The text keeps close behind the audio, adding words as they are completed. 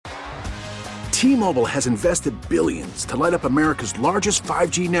T-Mobile has invested billions to light up America's largest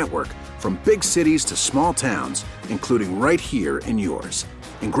 5G network, from big cities to small towns, including right here in yours.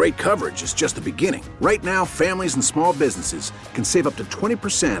 And great coverage is just the beginning. Right now, families and small businesses can save up to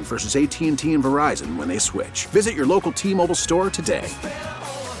 20% versus AT&T and Verizon when they switch. Visit your local T-Mobile store today.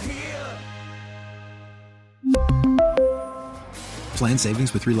 Plan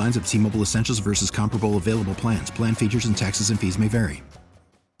savings with 3 lines of T-Mobile Essentials versus comparable available plans. Plan features and taxes and fees may vary.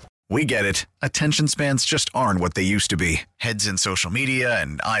 We get it. Attention spans just aren't what they used to be. Heads in social media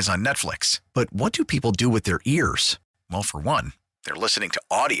and eyes on Netflix. But what do people do with their ears? Well, for one, they're listening to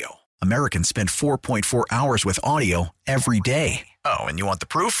audio. Americans spend 4.4 hours with audio every day. Oh, and you want the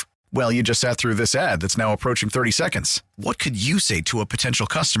proof? Well, you just sat through this ad that's now approaching 30 seconds. What could you say to a potential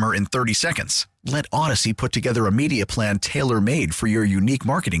customer in 30 seconds? Let Odyssey put together a media plan tailor-made for your unique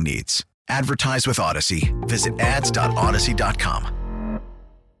marketing needs. Advertise with Odyssey. Visit ads.odyssey.com.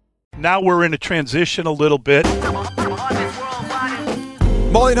 Now we're in a transition a little bit. Mully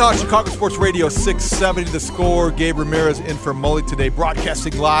and Haugh, Chicago Sports Radio 670 The Score. Gabe Ramirez in for Mully today,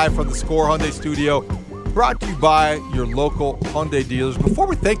 broadcasting live from the Score Hyundai studio. Brought to you by your local Hyundai dealers. Before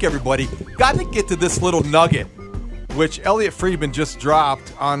we thank everybody, got to get to this little nugget, which Elliot Friedman just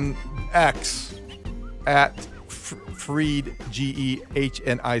dropped on X at Freed,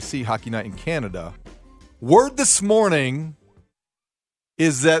 G-E-H-N-I-C, Hockey Night in Canada. Word this morning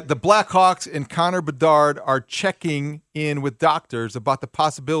is that the Blackhawks and Connor Bedard are checking in with doctors about the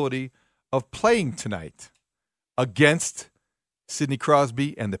possibility of playing tonight against Sidney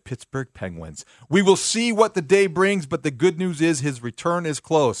Crosby and the Pittsburgh Penguins. We will see what the day brings, but the good news is his return is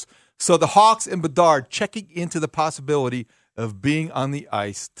close. So the Hawks and Bedard checking into the possibility of being on the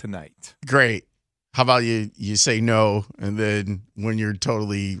ice tonight. Great. How about you say no, and then when you're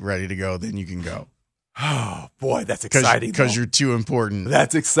totally ready to go, then you can go. Oh, boy, that's exciting. Because you're too important.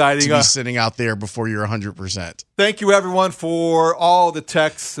 That's exciting. To be sitting out there before you're 100%. Thank you, everyone, for all the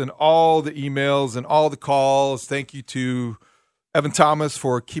texts and all the emails and all the calls. Thank you to Evan Thomas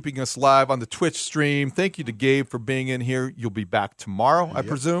for keeping us live on the Twitch stream. Thank you to Gabe for being in here. You'll be back tomorrow, I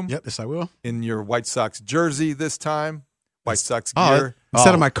presume. Yep, yes, I will. In your White Sox jersey this time. White Sox gear.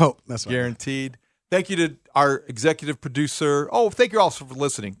 Instead of my coat. That's guaranteed. Thank you to our executive producer. Oh, thank you also for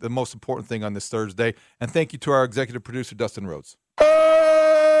listening. The most important thing on this Thursday. And thank you to our executive producer, Dustin Rhodes.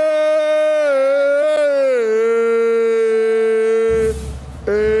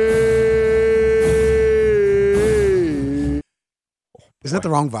 Isn't that the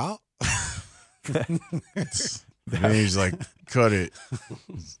wrong vowel? And he's like, cut it.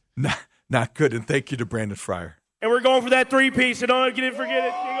 Not good. And thank you to Brandon Fryer. And we're going for that three-piece, so don't forget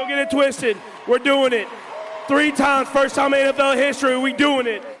it. Don't get it twisted. We're doing it. 3 times, first time in NFL history, we doing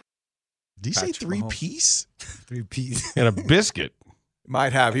it. Did you say three-piece? 3-piece. And a biscuit.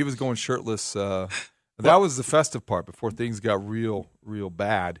 Might have. He was going shirtless. That was the festive part before things got real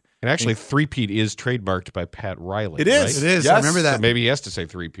bad. And actually, three-peat is trademarked by Pat Riley. It is. Right? It is. Yes. I remember that. So maybe he has to say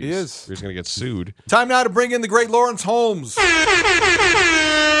three-piece. He is. Or he's going to get sued. Time now to bring in the great Laurence Holmes.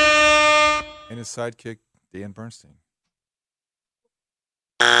 And his sidekick, Dan Bernstein.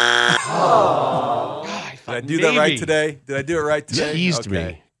 Oh. God, Did I do that right today? Did I do it right today? Teased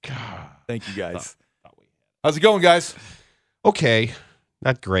me. God. Thank you, guys. How's it going, guys? Okay.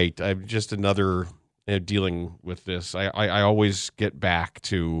 Not great. I'm just another dealing with this. I always get back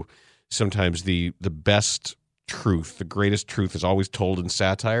to sometimes the best truth, the greatest truth is always told in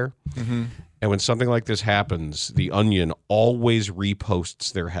satire. Mm-hmm. And when something like this happens, The Onion always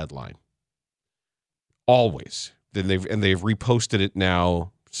reposts their headline. Always. They've reposted it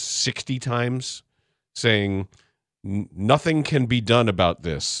now 60 times, saying nothing can be done about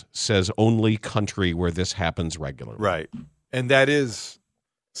this, says only country where this happens regularly. Right. And that is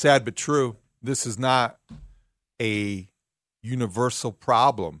sad but true. This is not a universal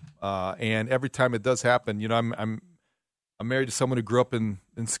problem. And every time it does happen, I'm married to someone who grew up in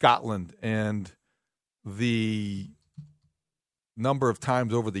Scotland, and the number of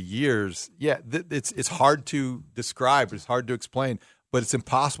times over the years, it's hard to describe, it's hard to explain, but it's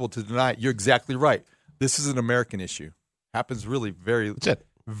impossible to deny it. You're exactly right. This is an American issue. Happens really very,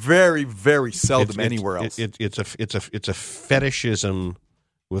 very, very seldom anywhere else. It's a fetishism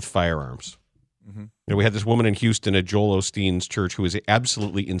with firearms. Mm-hmm. We had this woman in Houston at Joel Osteen's church who was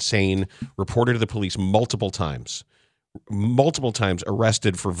absolutely insane, reported to the police multiple times,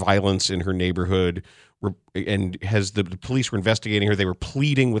 arrested for violence in her neighborhood, and the police were investigating her. They were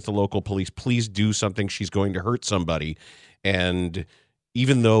pleading with the local police, please do something. She's going to hurt somebody. And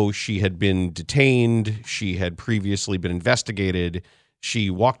even though she had been detained, she had previously been investigated,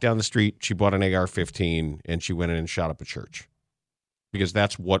 she walked down the street, she bought an AR-15, and she went in and shot up a church. Because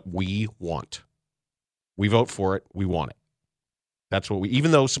that's what we want. We vote for it. We want it. That's what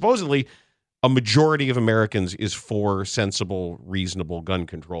even though supposedly a majority of Americans is for sensible, reasonable gun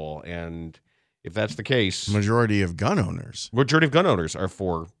control. And if that's the case, Majority of gun owners are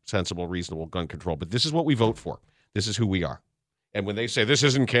for sensible, reasonable gun control. But this is what we vote for. This is who we are. And when they say this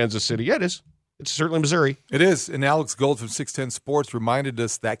isn't Kansas City, yeah, it is. It's certainly Missouri. It is. And Alex Gold from 610 Sports reminded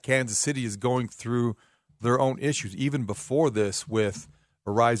us that Kansas City is going through their own issues, even before this, with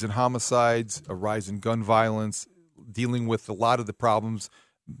a rise in homicides, a rise in gun violence, dealing with a lot of the problems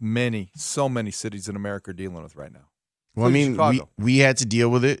so many cities in America are dealing with right now. Well, I mean, we had to deal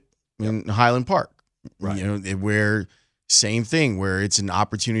with it in Highland Park, right? You know, where same thing, where it's an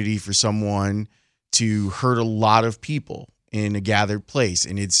opportunity for someone to hurt a lot of people in a gathered place,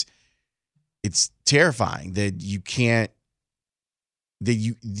 and it's terrifying that you can't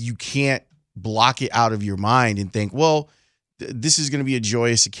block it out of your mind and think, well, this is going to be a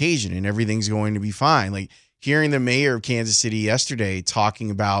joyous occasion and everything's going to be fine. Like hearing the mayor of Kansas City yesterday talking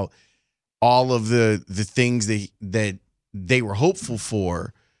about all of the things that they were hopeful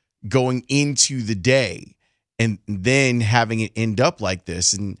for going into the day, and then having it end up like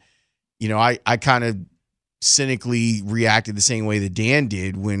this. And, you know, I kind of cynically reacted the same way that Dan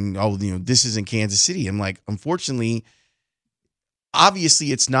did when, this isn't Kansas City. I'm like, unfortunately,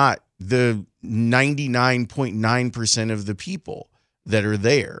 obviously it's not the 99.9% of the people that are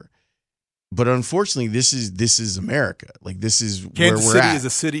there. But unfortunately, this is America. Like, this is Kansas where we're City at. is a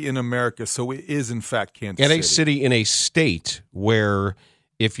city in America, so it is in fact Kansas And City. a city in a state where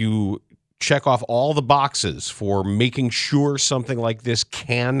if you check off all the boxes for making sure something like this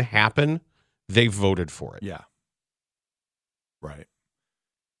can happen, they voted for it. Yeah. Right.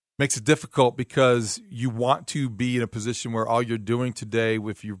 Makes it difficult because you want to be in a position where all you're doing today,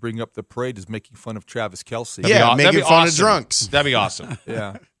 if you bring up the parade, is making fun of Travis Kelce. Making fun of drunks. That'd be awesome.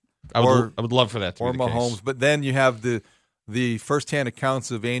 Yeah. I would love for that to be the case. Or Holmes. But then you have the firsthand accounts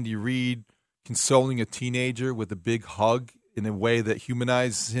of Andy Reid consoling a teenager with a big hug in a way that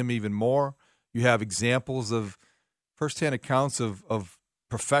humanizes him even more. You have examples of firsthand accounts of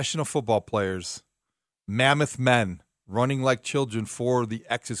professional football players, mammoth men, running like children for the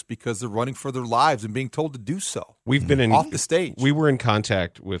exits because they're running for their lives and being told to do so. We've been off the stage. We were in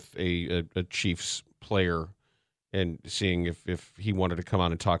contact with a Chiefs player and seeing if he wanted to come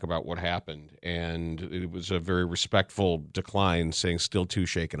on and talk about what happened. And it was a very respectful decline, saying still too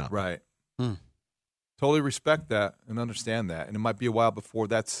shaken up. Right. Totally respect that and understand that. And it might be a while before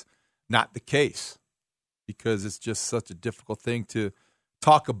that's not the case because it's just such a difficult thing to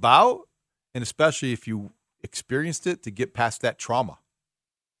talk about, and especially if you experienced it, to get past that trauma.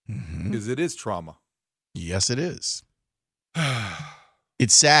 Because it is trauma. Yes, it is.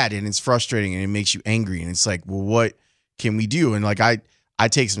 It's sad and it's frustrating and it makes you angry. And it's like, well, what can we do? And like, I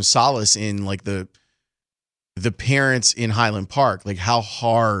take some solace in like the parents in Highland Park, like how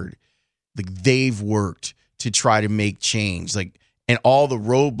hard like they've worked to try to make change, like, and all the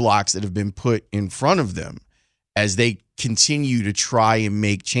roadblocks that have been put in front of them as they continue to try and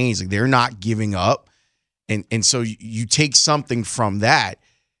make change. Like they're not giving up. And so you take something from that.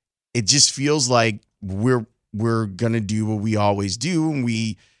 It just feels like we're going to do what we always do. And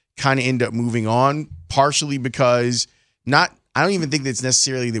we kind of end up moving on, partially because I don't even think that it's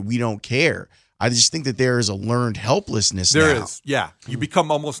necessarily that we don't care. I just think that there is a learned helplessness There now. is, yeah. You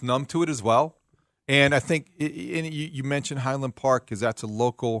become almost numb to it as well. And I think you mentioned Highland Park because that's a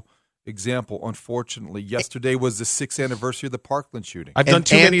local example. Unfortunately, yesterday was the 6th anniversary of the Parkland shooting. I've done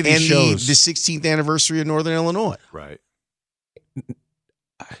too many of these shows. The 16th anniversary of Northern Illinois. Right.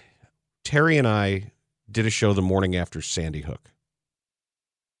 Terry and I did a show the morning after Sandy Hook.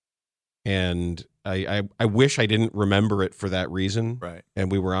 And I wish I didn't remember it for that reason. Right.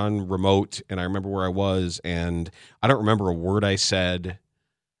 And we were on remote, and I remember where I was, and I don't remember a word I said.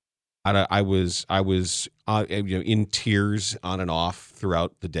 I was in tears on and off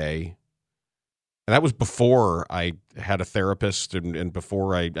throughout the day. And that was before I had a therapist and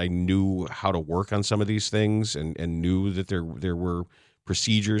before I knew how to work on some of these things and knew that there were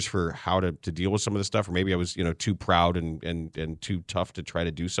procedures for how to deal with some of this stuff. Or maybe I was, too proud and too tough to try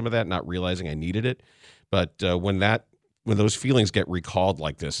to do some of that, not realizing I needed it. But when those feelings get recalled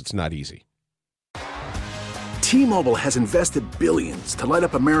like this, it's not easy. T-Mobile has invested billions to light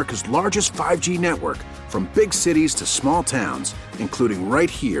up America's largest 5G network, from big cities to small towns, including right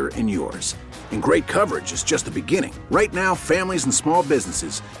here in yours. And great coverage is just the beginning. Right now, families and small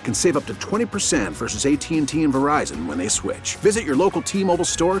businesses can save up to 20% versus AT&T and Verizon when they switch. Visit your local T-Mobile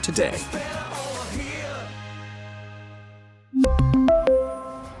store today.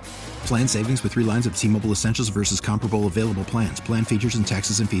 Plan savings with 3 lines of T-Mobile Essentials versus comparable available plans. Plan features and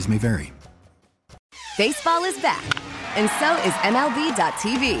taxes and fees may vary. Baseball is back, and so is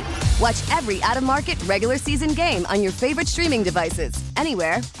MLB.tv. Watch every out-of-market, regular season game on your favorite streaming devices,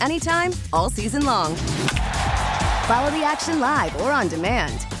 anywhere, anytime, all season long. Follow the action live or on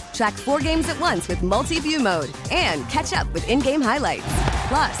demand. Track 4 games at once with multi-view mode and catch up with in-game highlights.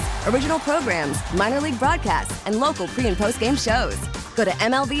 Plus, original programs, minor league broadcasts, and local pre- and post-game shows. Go to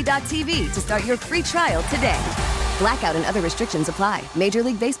MLB.tv to start your free trial today. Blackout and other restrictions apply. Major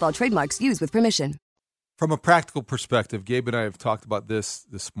League Baseball trademarks used with permission. From a practical perspective, Gabe and I have talked about this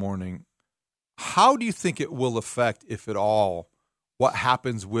morning. How do you think it will affect, if at all, what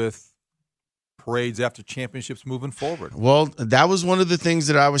happens with parades after championships moving forward? Well, that was one of the things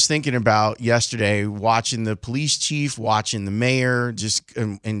that I was thinking about yesterday, watching the police chief, watching the mayor, just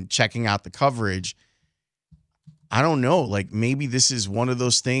and checking out the coverage. I don't know. Like, maybe this is one of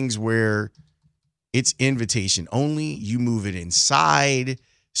those things where it's invitation only. You move it inside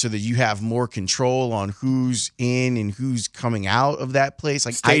so that you have more control on who's in and who's coming out of that place.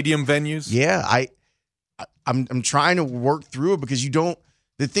 Like stadium venues. Yeah, I'm trying to work through it because you don't.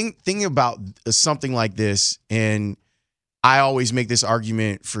 The thing about something like this, and I always make this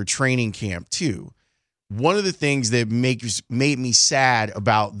argument for training camp too. One of the things that made me sad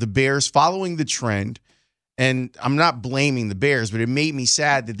about the Bears following the trend, and I'm not blaming the Bears, but it made me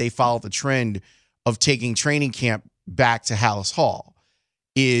sad that they followed the trend of taking training camp back to Haugh Hall,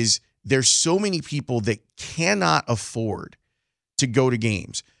 is there's so many people that cannot afford to go to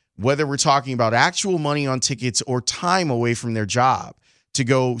games, whether we're talking about actual money on tickets or time away from their job to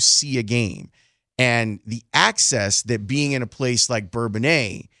go see a game. And the access that being in a place like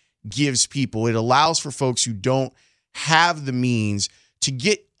Bourbonnais gives people, it allows for folks who don't have the means to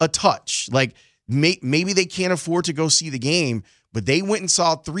get a touch. Like maybe they can't afford to go see the game, but they went and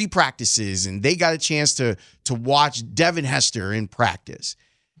saw 3 practices and they got a chance to watch Devin Hester in practice.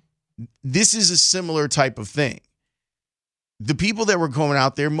 This is a similar type of thing. The people that were going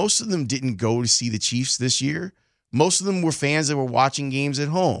out there, most of them didn't go to see the Chiefs this year. Most of them were fans that were watching games at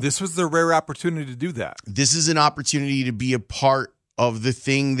home. This was their rare opportunity to do that. This is an opportunity to be a part of the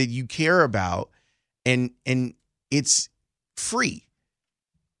thing that you care about, and it's free.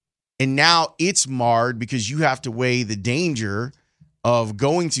 And now it's marred because you have to weigh the danger of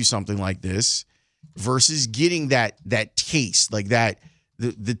going to something like this versus getting that taste, like that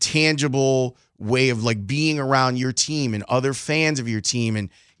the tangible way of like being around your team and other fans of your team, and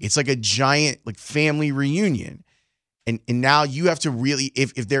it's like a giant like family reunion. And now you have to really,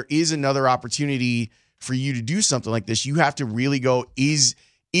 if there is another opportunity for you to do something like this, you have to really go, is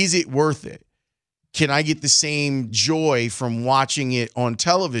it worth it? Can I get the same joy from watching it on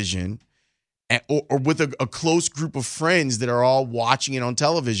television or with a close group of friends that are all watching it on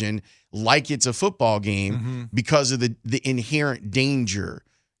television like it's a football game because of the inherent danger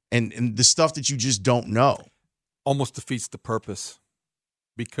and the stuff that you just don't know? Almost defeats the purpose,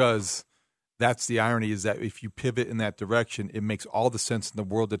 because that's the irony, is that if you pivot in that direction, it makes all the sense in the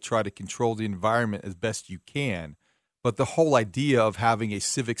world to try to control the environment as best you can. But the whole idea of having a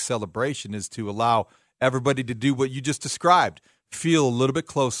civic celebration is to allow everybody to do what you just described, feel a little bit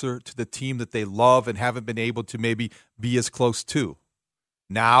closer to the team that they love and haven't been able to maybe be as close to.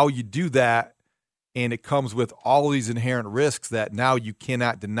 Now you do that, and it comes with all these inherent risks that now you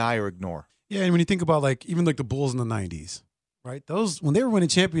cannot deny or ignore. Yeah, and when you think about like even like the Bulls in the 90s, right? Those, when they were winning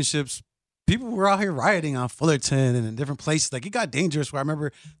championships, people were out here rioting on Fullerton and in different places. Like, it got dangerous where I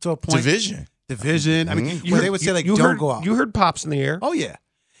remember to a point. Division. I mean, where they would say, like, don't go out. You heard pops in the air. Oh, yeah.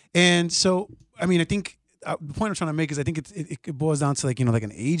 And so, I mean, I think the point I'm trying to make is I think it boils down to, like, you know, like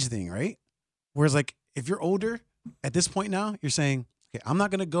an age thing, right? Whereas, like, if you're older at this point now, you're saying, okay, I'm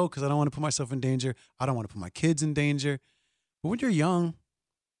not going to go because I don't want to put myself in danger. I don't want to put my kids in danger. But when you're young,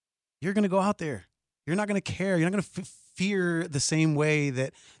 you're going to go out there. You're not going to care. You're not going to fear the same way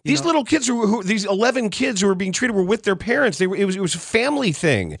that these little kids these 11 kids who were being treated were with their parents. It was a family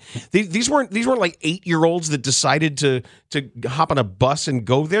thing. These weren't like 8-year-olds that decided to hop on a bus and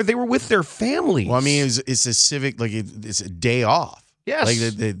go there. They were with their families. Well, I mean, it's a civic, like it's a day off. Yes, like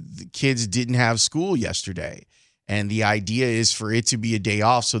the kids didn't have school yesterday, and the idea is for it to be a day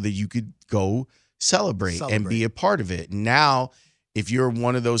off so that you could go celebrate and be a part of it. Now, if you're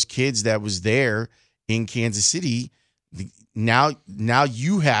one of those kids that was there in Kansas City, now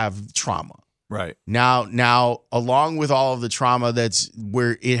you have trauma. Right. Now, along with all of the trauma that's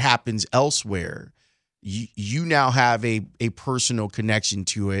where it happens elsewhere, you now have a personal connection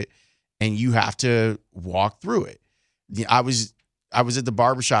to it, and you have to walk through it. I was at the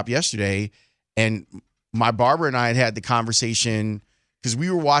barbershop yesterday, and my barber and I had the conversation because we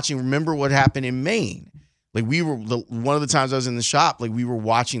were watching, remember what happened in Maine? Like one of the times I was in the shop, like we were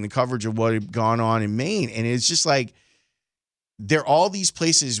watching the coverage of what had gone on in Maine. And it's just like, there are all these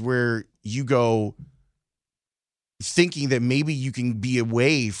places where you go thinking that maybe you can be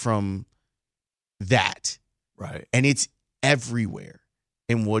away from that. Right. And it's everywhere.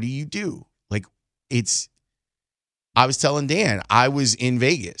 And what do? Like, I was telling Dan, I was in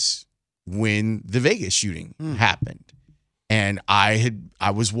Vegas when the Vegas shooting happened. And I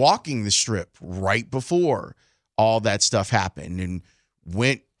was walking the Strip right before all that stuff happened, and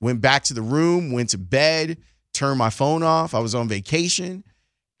went back to the room, went to bed, turned my phone off. I was on vacation,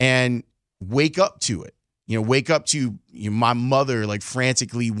 and wake up to it. Wake up to my mother like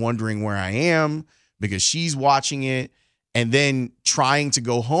frantically wondering where I am because she's watching it, and then trying to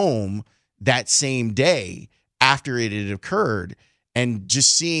go home that same day after it had occurred, and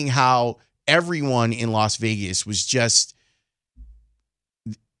just seeing how everyone in Las Vegas was just,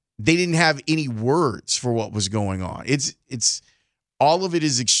 they didn't have any words for what was going on. It's all of it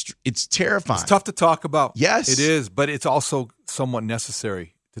is it's terrifying. It's tough to talk about. Yes, it is, but it's also somewhat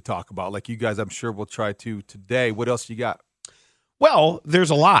necessary to talk about. Like you guys, I'm sure will try to today. What else you got? Well, there's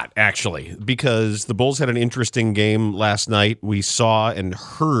a lot, actually, because the Bulls had an interesting game last night. We saw and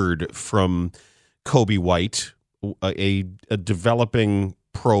heard from Kobe White, a developing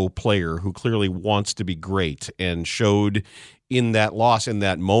pro player who clearly wants to be great, and showed in that loss, in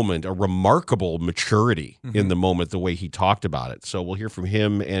that moment, a remarkable maturity in the moment, the way he talked about it. So we'll hear from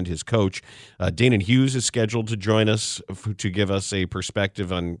him and his coach. Danon Hughes is scheduled to join us to give us a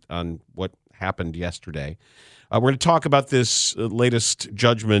perspective on what happened yesterday. We're going to talk about this latest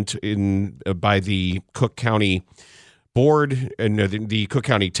judgment by the Cook County Board and the Cook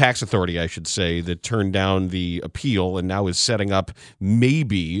County Tax Authority, I should say, that turned down the appeal and now is setting up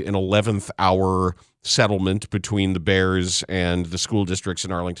maybe an 11th hour settlement between the Bears and the school districts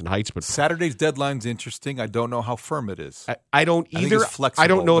in Arlington Heights. But Saturday's deadline's interesting. I don't know how firm it is. I don't either. I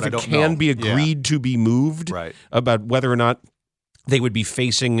don't know if it can be agreed to be moved. Right. About whether or not they would be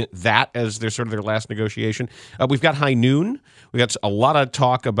facing that as their sort of their last negotiation. We've got high noon. We got a lot of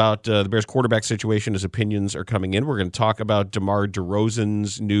talk about the Bears quarterback situation as opinions are coming in. We're going to talk about DeMar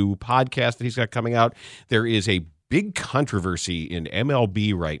DeRozan's new podcast that he's got coming out. There is a big controversy in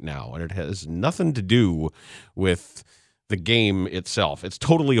MLB right now, and it has nothing to do with the game itself. It's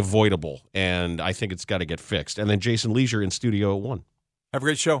totally avoidable, and I think it's got to get fixed. And then Jason Leisure in Studio 1. Have a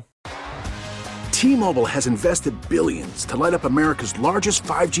great show. T-Mobile has invested billions to light up America's largest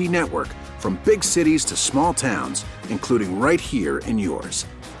 5G network, from big cities to small towns, including right here in yours.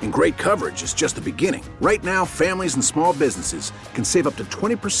 And great coverage is just the beginning. Right now, families and small businesses can save up to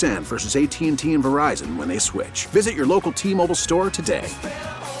 20% versus AT&T and Verizon when they switch. Visit your local T-Mobile store today.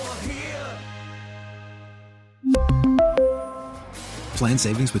 Plan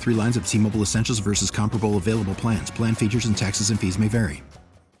savings with 3 lines of T-Mobile Essentials versus comparable available plans. Plan features and taxes and fees may vary.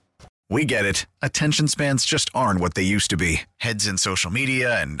 We get it. Attention spans just aren't what they used to be. Heads in social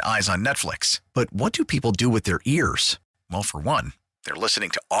media and eyes on Netflix. But what do people do with their ears? Well, for one, they're listening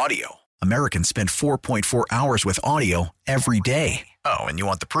to audio. Americans spend 4.4 hours with audio every day. Oh, and you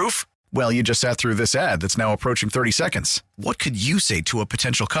want the proof? Well, you just sat through this ad that's now approaching 30 seconds. What could you say to a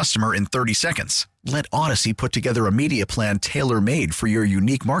potential customer in 30 seconds? Let Odyssey put together a media plan tailor-made for your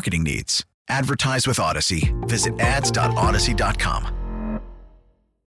unique marketing needs. Advertise with Odyssey. Visit ads.odyssey.com.